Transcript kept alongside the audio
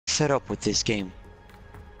setup with this game.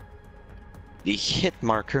 Les hit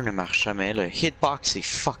markers ne marchent jamais, le hitbox est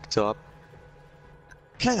fucked up.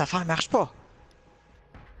 Plein d'affaires marchent pas.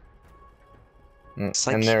 And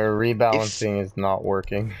their rebalancing is not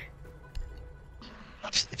working.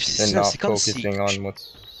 They're not focusing on what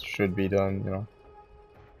should be done, you know.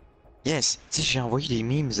 Yes, tu sais, j'ai envoyé des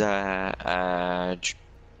memes à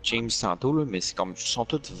James tantôt, là, mais c'est comme, ils sont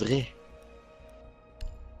tous vrais.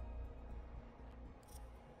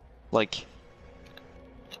 Like...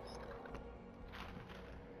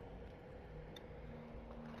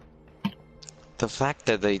 The fact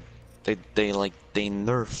that they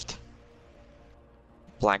nerfed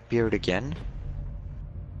Blackbeard again.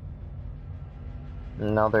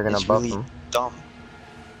 Now they're gonna buff really him. Dumb.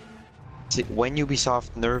 See, when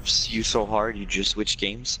Ubisoft nerfs you so hard, you just switch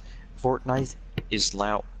games. Fortnite is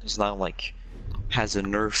now like has a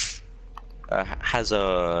nerf, has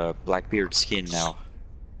a Blackbeard skin now.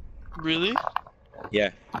 Really? Yeah.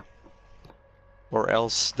 Or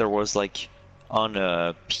else there was like on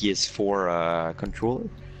a PS4 controller,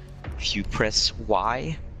 if you press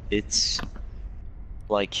Y, it's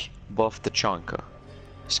like buff the chunk.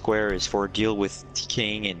 Square is for deal with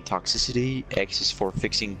decaying and toxicity, X is for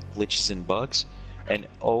fixing glitches and bugs, and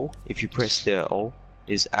O, if you press the O,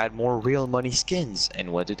 is add more real money skins.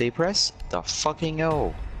 And what did they press? The fucking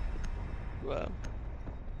O. Wow.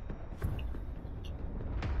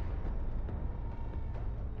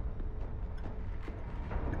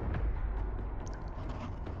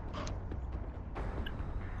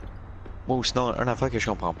 Bon, sinon, un affaire que je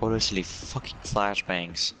comprends pas là, c'est les fucking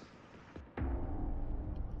flashbangs.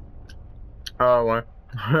 Ah ouais.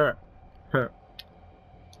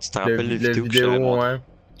 Tu te rappelles les vidéos que vidéo, j'avais montrées?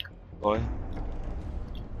 ouais. Ouais.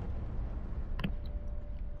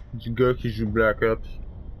 Du gars qui joue Black Ops.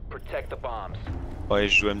 Protect the bombs. Ouais,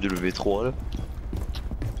 je joue MW3 là.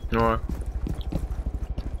 Ouais.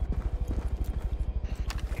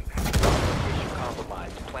 Location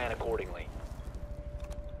compromised. Plan accordingly.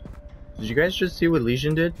 Did you guys just see what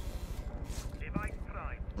Legion did?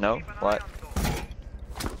 No? What?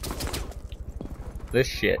 This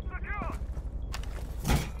shit.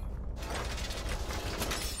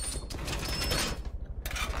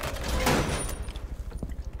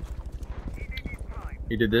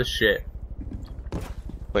 He did this shit.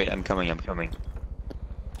 Wait, I'm coming. Down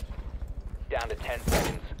to 10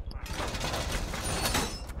 seconds.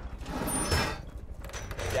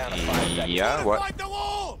 Down to 5 seconds. Yeah, what?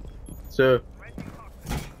 So,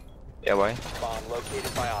 Yeah, why? Bomb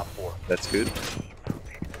located by Op 4. That's good.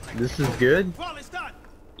 this is good?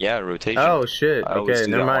 Yeah, rotation. Oh shit, I always ok,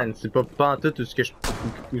 do never that mind. C'est pas pantoute où ce que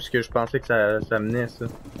je pensais que ça menait ça.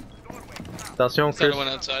 Attention Chris,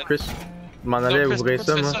 Chris, je m'en allais ouvrir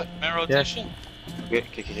ça moi. Rotation.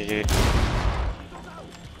 Okay.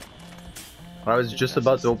 I was just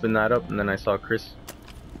about to open that up and then I saw Chris.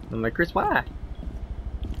 I'm like, Chris, why?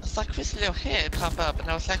 I saw Chris' little head pop up and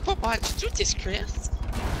I was like, why'd you do this, Chris?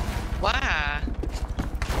 Why?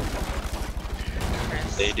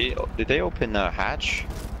 Chris. Did they open a hatch?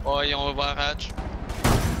 Oh, ils ont ouvert hatch.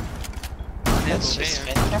 That's just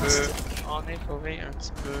fantastic. On est fourré un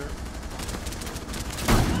petit peu.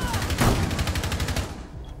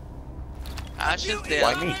 Hatch is dead.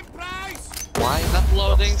 Why me? Why? Not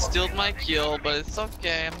loading, stealed my kill, but it's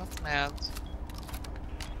okay, I'm not mad.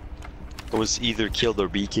 It was either killed or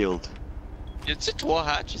be killed. Y a-tu 3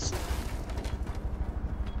 hatches?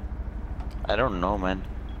 I don't know, man.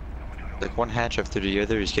 Like one hatch after the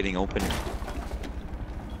other is getting opened.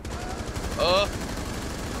 Oh!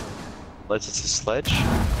 Unless it's a sledge.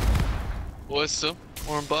 What's ça?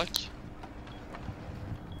 Or un buck?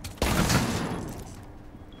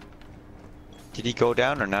 Did he go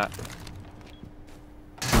down or not?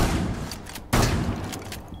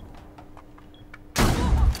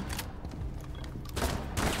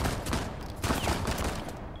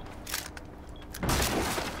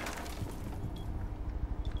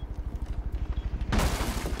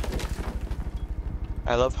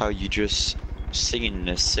 I love how you just sing in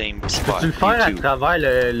the same spot. Peux-tu le faire à you two. travers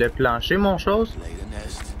le plancher, mon chose?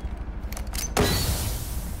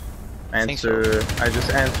 Answer. I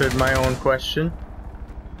just answered my own question.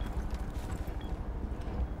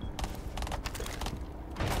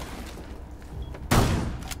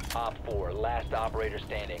 Op 4, last operator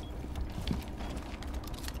standing.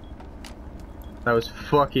 That was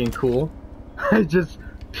fucking cool. I just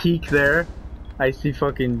peek there. I see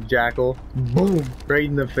fucking Jackal. Boom! Right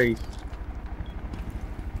in the face.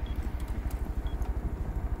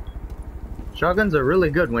 Shotguns are really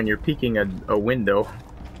good when you're peeking a window.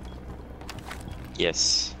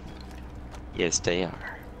 Yes. Yes, they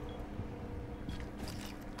are.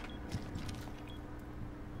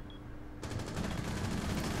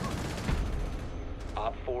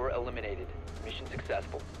 Op 4 eliminated. Mission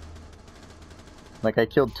successful. Like, I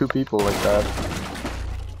killed 2 people like that.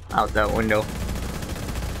 Out that window.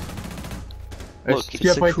 Look, Est-ce qu'il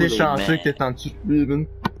a it's a pas été Kool-Aid chanceux man. que t'es en dessous de lui, man?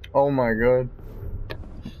 Oh my god.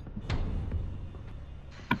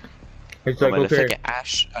 It's Non, like, mais le fait okay.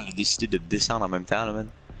 qu'Ash elle a décidé de descendre en même temps, là, man,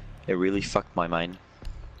 it really fucked my mind.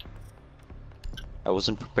 I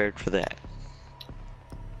wasn't prepared for that.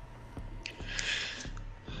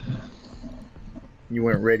 You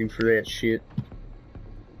weren't ready for that shit.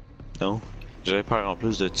 Non, j'avais peur en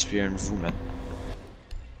plus de tuer un de vous, man.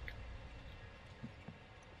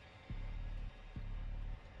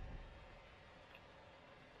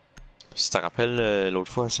 Si tu te rappelles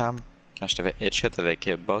l'autre fois, Sam, quand je t'avais headshot avec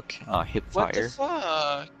Buck en What the hipfire.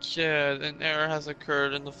 fuck? Yeah, an error has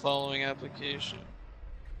occurred in the following application.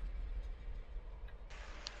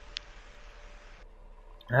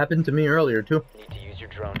 It happened to me earlier, too. Need to use your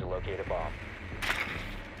drone to locate a bomb.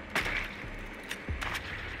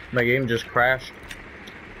 My game just crashed.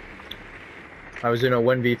 I was in a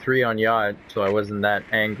 1v3 on Yacht, so I wasn't that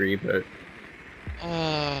angry, but...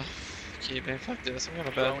 Okay, man, fuck this. I'm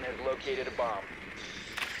gonna Drone bed. has located a bomb.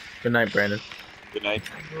 Good night, Brandon. Good night.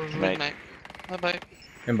 Good night. Bye bye.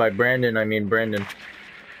 And by Brandon, I mean Brandon.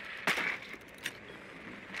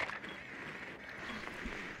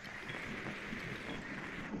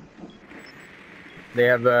 They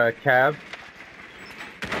have Cav.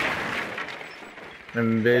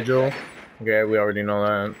 And Vigil. Okay, we already know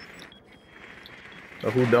that. So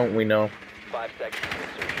who don't we know? 5 seconds to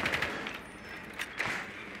insertion.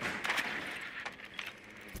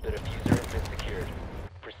 The diffuser has been secured.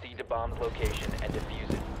 Proceed to bomb's location and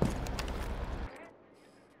defuse it.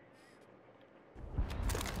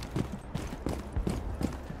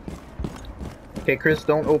 Okay, Chris,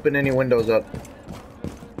 don't open any windows up.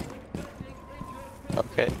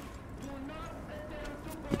 Okay.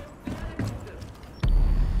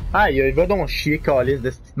 Ah, il va donc chier, calice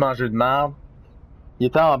de ce petit mangeur de merde. Il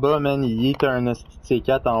était en bas, man, il était un esti de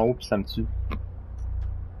C4 en haut, pis ça me tue.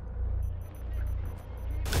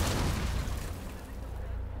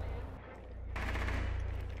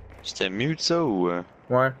 C'était mute ça ou.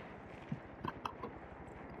 Ouais.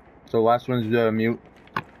 So last one's mute.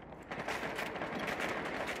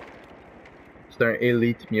 C'est un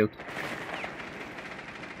elite mute.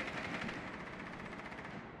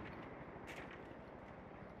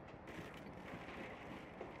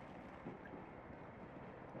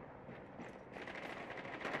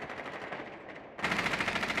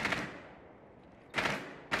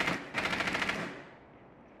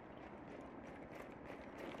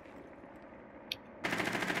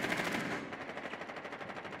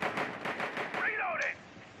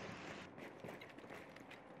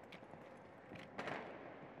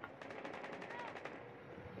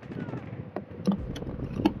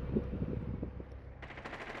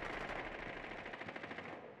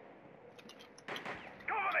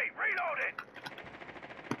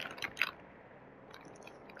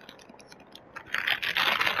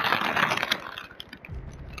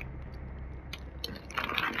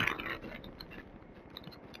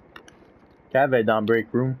 Cav est dans break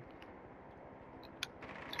room.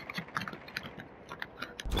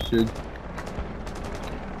 Sud.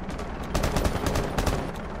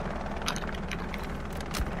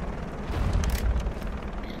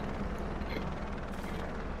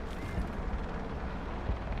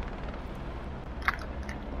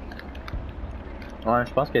 Ouais,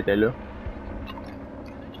 je pense qu'elle était là.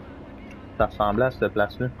 Ça ressemblait à cette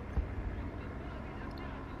place-là.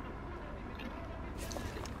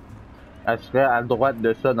 Elle serait à droite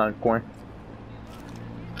de ça dans le coin.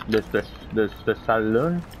 De cette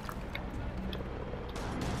salle-là.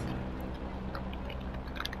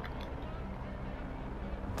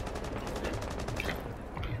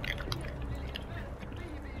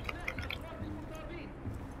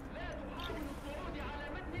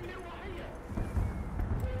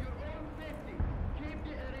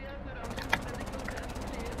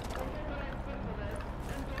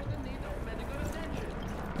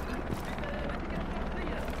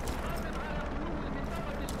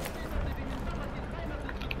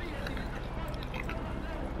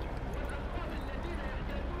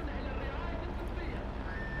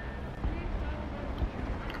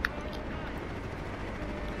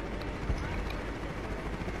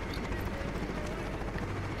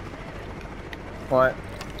 Ouais,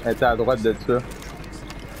 elle était à droite de ça.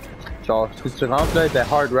 Genre, si tu rentres là, elle était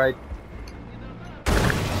hard right.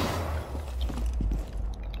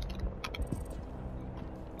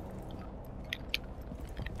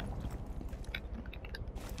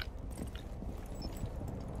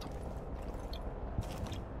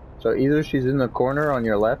 So either she's in the corner on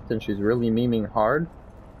your left and she's really memeing hard,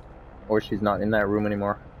 or she's not in that room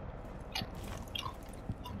anymore.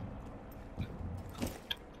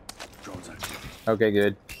 Okay,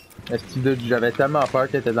 good. Est-ce que j'avais tellement peur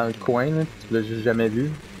qu'elle était dans le coin, là, tu l'as juste jamais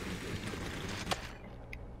vu.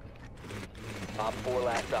 Op 4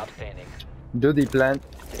 last stop standing. Deux des plantes.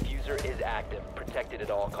 Diffuser is active, protected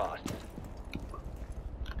at all costs.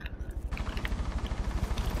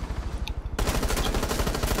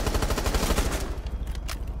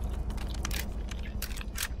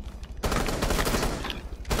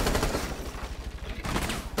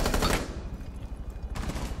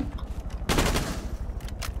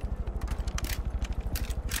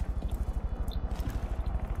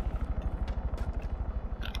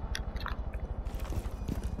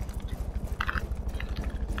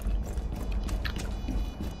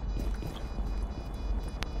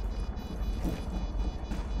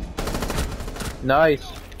 Nice.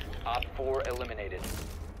 Op 4 eliminated.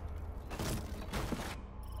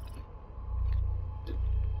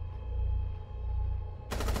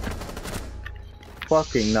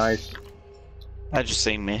 Fucking nice. I just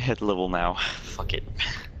aim head level now. Fuck it.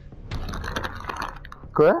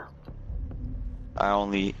 Quoi? I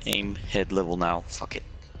only aim head level now. Fuck it.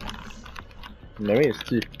 Mais oui,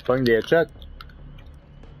 si tu pognes des headshots.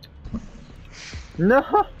 No!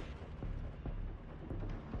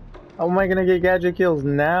 How am I gonna get gadget kills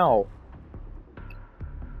now?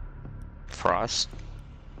 Frost.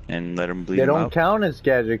 And let him bleed They him don't out. count as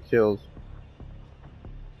gadget kills.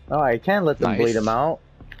 Oh, I can't let them Nice. bleed them out.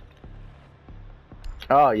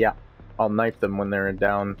 Oh, yeah. I'll knife them when they're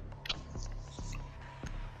down.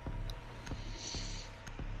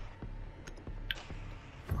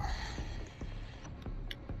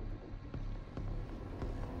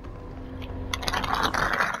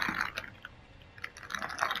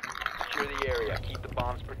 Secure the area. Keep the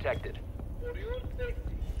bombs protected.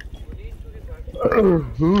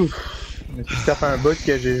 Ouf. Ça fait un bout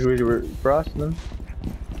que j'ai joué Frost, là.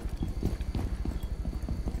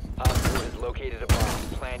 Op 4 has located a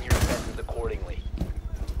bomb. Plan your defenses accordingly.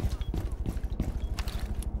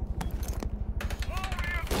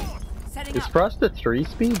 Setting Is up. Frost a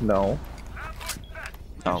 3-speed? No.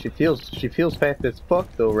 Oh. She feels fast as fuck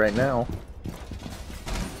though right now.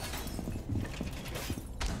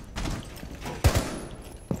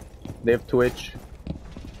 They have Twitch.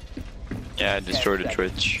 Yeah, I destroyed a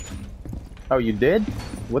Twitch. Oh, you did?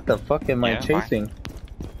 What the fuck am I Yeah, chasing?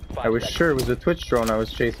 I was sure it was a Twitch drone I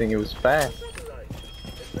was chasing. It was fast.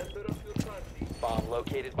 Bomb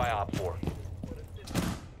located by Op 4.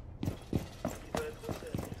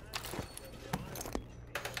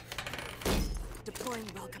 Deploying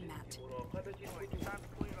welcome mat.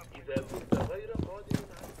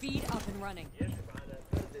 Feed up and running.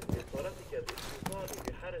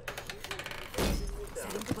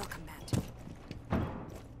 Setting the welcome mat.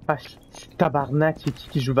 Ah, tabarnak, c'est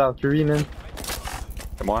qui joue Valkyrie, man?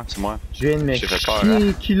 C'est moi, c'est moi. Je viens de me J'ai fait peur,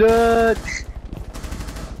 chier, culotte!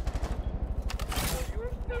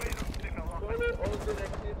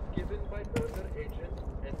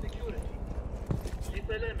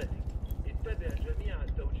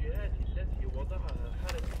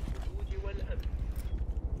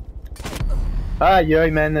 Aïe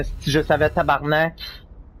aïe man, si je savais tabarnak.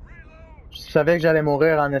 Je savais que j'allais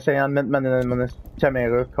mourir en essayant de mettre mon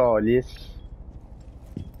caméra calice.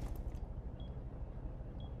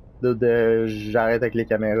 J'arrête avec les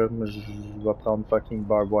caméras, moi je vais prendre fucking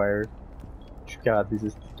barbed wire. Je suis capable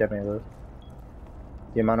des caméras.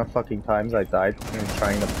 The amount of fucking times I died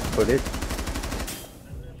trying to put it.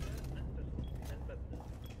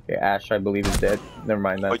 Okay, Ash I believe is dead. Never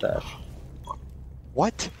mind, that's Ash.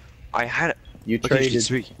 What? I had. You Ok, je l'ai traded.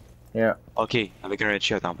 tué. Yeah, Ok, avec un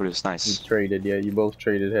headshot en plus, you nice. traded, yeah, you both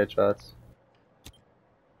traded headshots.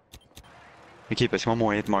 Ok, parce que moi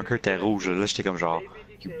mon hit marker était rouge, là j'étais comme genre,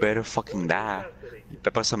 you better fucking die. Il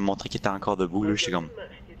peut pas se me montrer qu'il était encore debout, là j'étais comme,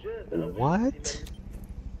 what?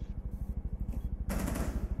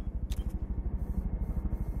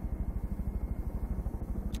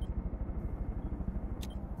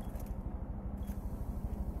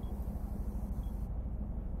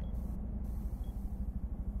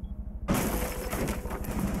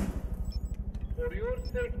 For your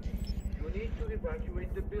safety, you need to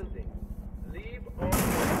evacuate the building. Leave all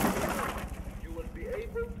you will be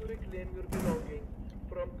able to reclaim your belongings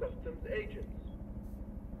from customs agents.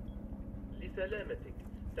 لسلامتك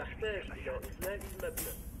تحتاج إلى إخلاء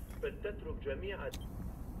المبنى فلتترك جميع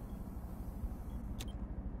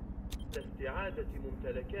لاستعادة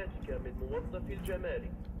ممتلكاتك من موظف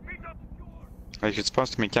الجمارك. Est-ce que tu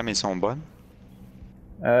penses que mes cams ils sont bonnes?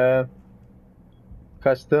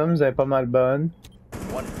 Customs, elle est pas mal bonne.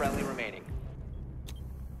 One friendly remaining.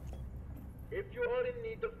 If you are in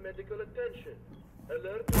need of medical attention,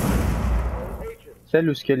 alert all agents. Celle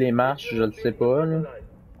où ce que les marches, je le sais pas, là.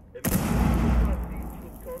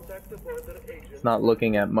 It's not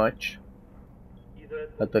looking at much.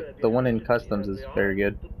 But the one in Customs is very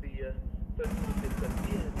good.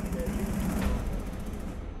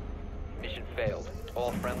 Mission failed.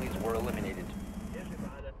 All friendlies were eliminated.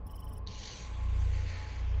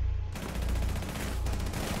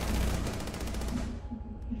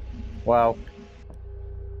 Wow.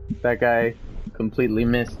 That guy completely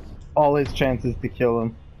missed all his chances to kill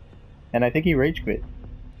him. And I think he rage quit.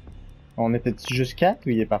 On était-tu juste 4 ou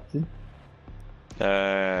il est parti?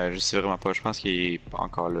 Je sais vraiment pas, je pense qu'il est pas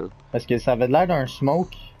encore là. Parce que ça avait l'air d'un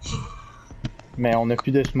smoke. Mais on a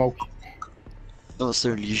plus de smoke. Oh, c'est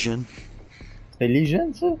un Legion. C'est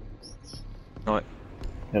Legion, ça? Ouais.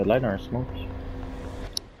 Ça avait l'air d'un smoke.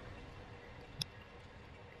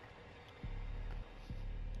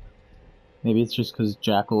 Maybe it's just because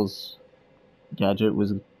Jackal's gadget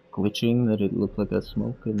was glitching that it looked like a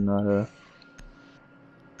smoke and not a...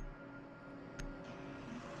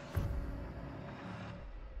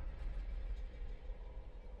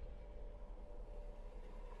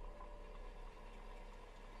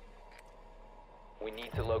 We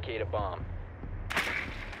need to locate a bomb.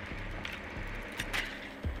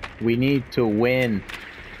 We need to win.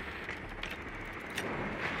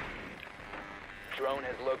 Drone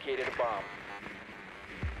has located a bomb.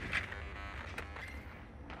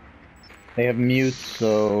 They have mutes,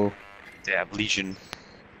 so... They have Legion.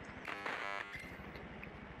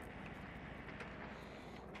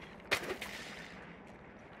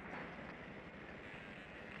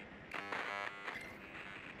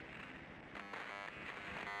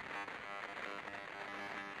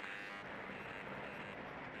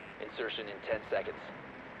 Insertion in 10 seconds.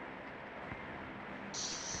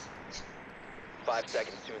 5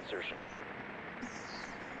 seconds to insertion.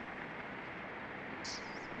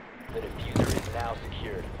 The diffuser is now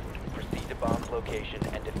secured. Proceed to bomb's location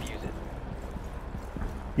and defuse it.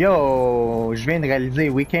 Yo, je viens de réaliser,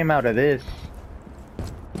 we came out of this.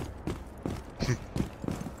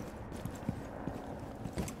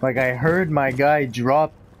 Like, I heard my guy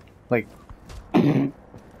drop, like,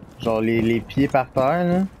 genre les pieds par terre,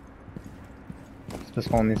 là. C'est parce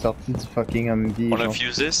qu'on est sorti du fucking Humvee. Wanna genre.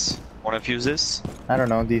 fuse this? Wanna fuse this? I don't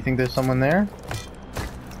know, do you think there's someone there?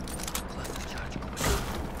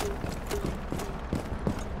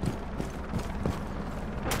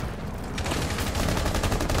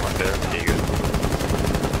 One there, okay, good.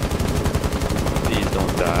 Please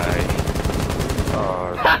don't die.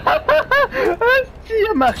 Asti, il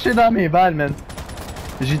a marché dans mes balles, man.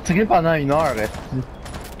 J'ai tiré pendant 1 heure, asti.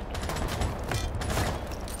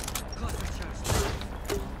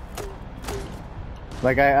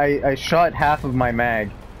 Like, I shot half of my mag.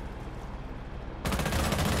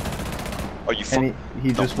 Oh, you fuck. And he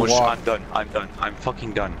Non, just moi, walked. I'm done. I'm done. I'm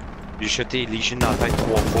fucking done. J'ai jeté Legion dans la tête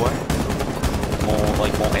 3 fois. Mon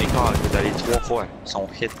ACOG est allé 3 fois. Son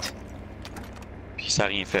hit. Puis ça a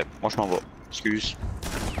rien fait. Moi, je m'en vais. Excuse.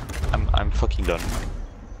 I'm fucking done.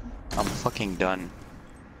 I'm fucking done.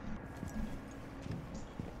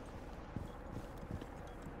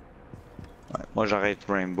 Ouais, moi, j'arrête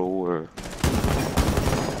Rainbow.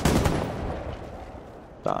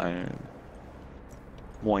 Dans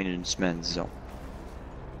moins d'une semaine, disons.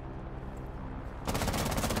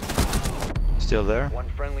 Still there? One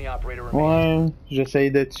friendly operator remaining. Ouais,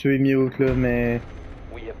 j'essaye de tuer Mute, là, mais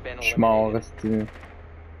We have been je suis mort, eliminated. asti.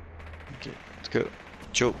 Ok, en tout cas,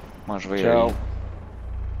 ciao. Moi, je vais y Ciao. aller.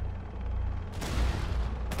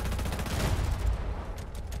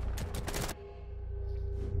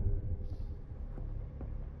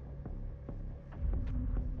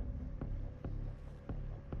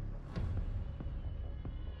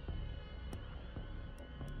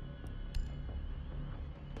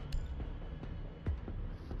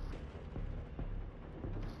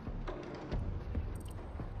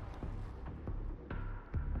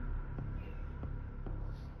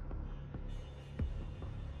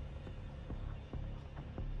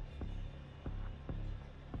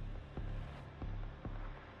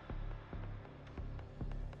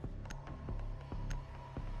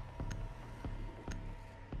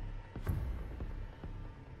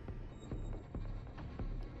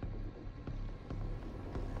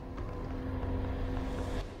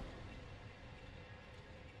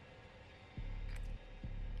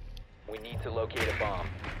 We need to locate a bomb.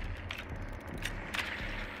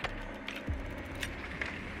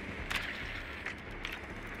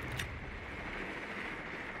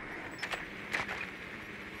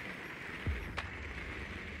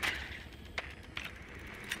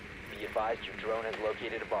 advised your drone has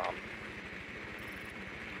located a bomb.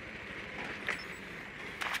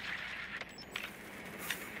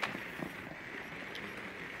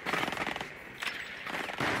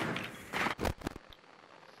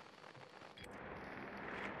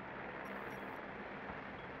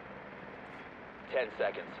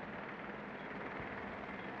 Seconds.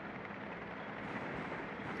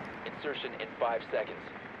 Insertion in 5 seconds.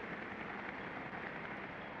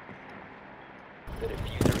 The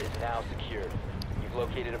diffuser is now secured. You've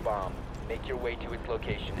located a bomb. Make your way to its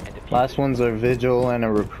location and defuse Last it. ones are Vigil and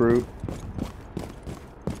a Recruit.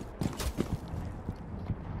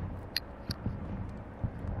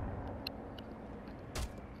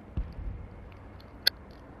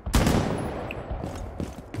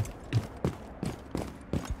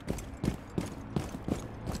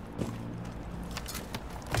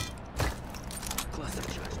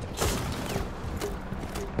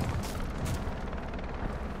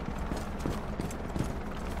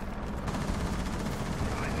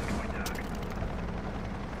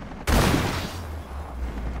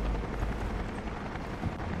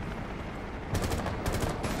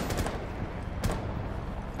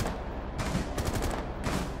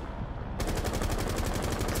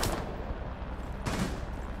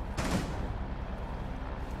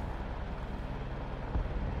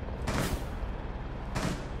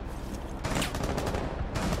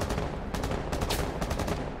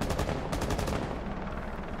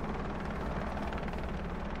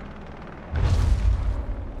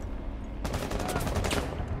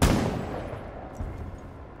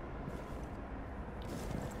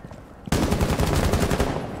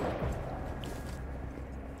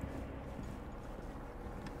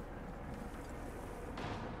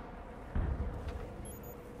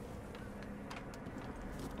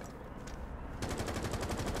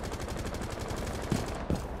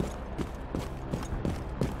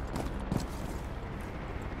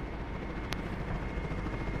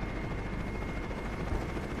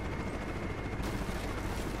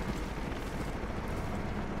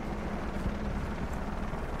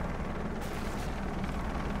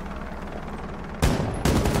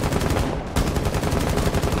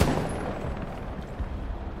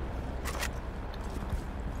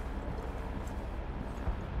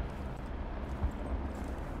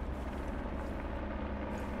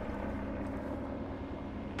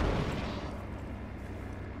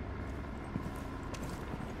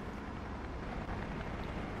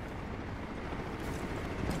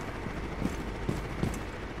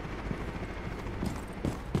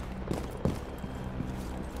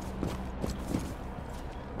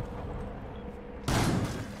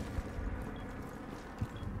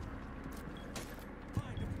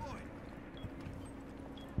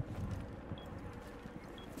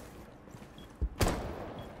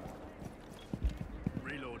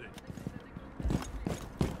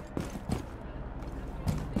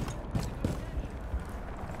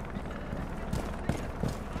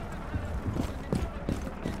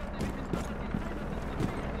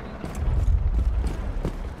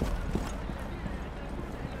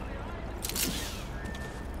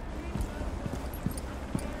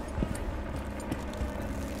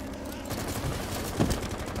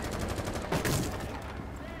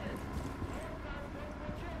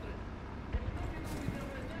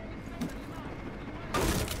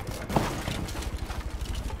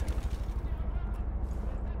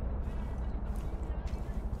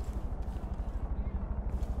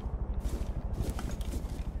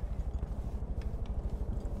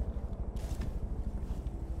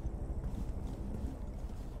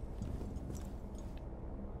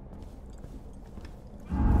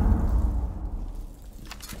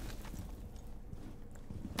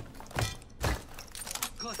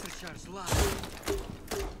 Cluster charge live.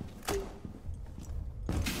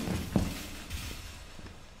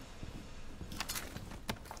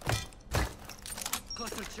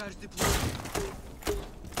 Cluster charge deployed.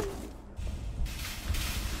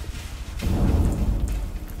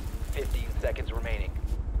 15 seconds remaining.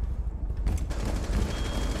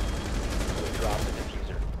 Drop the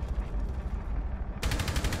diffuser.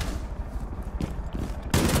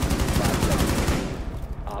 5 seconds.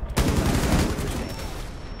 Op 4 last operator standing.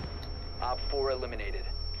 Op 4 eliminated.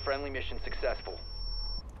 Friendly mission successful.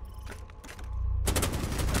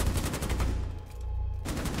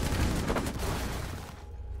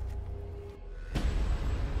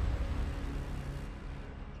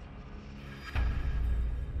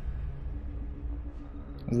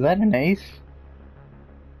 Is that an ace?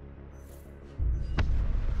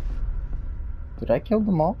 Did I kill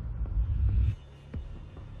them all?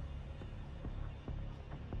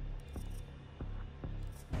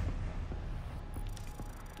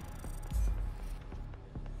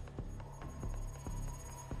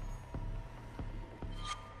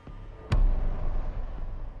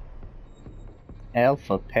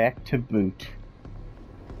 Alpha pack to boot.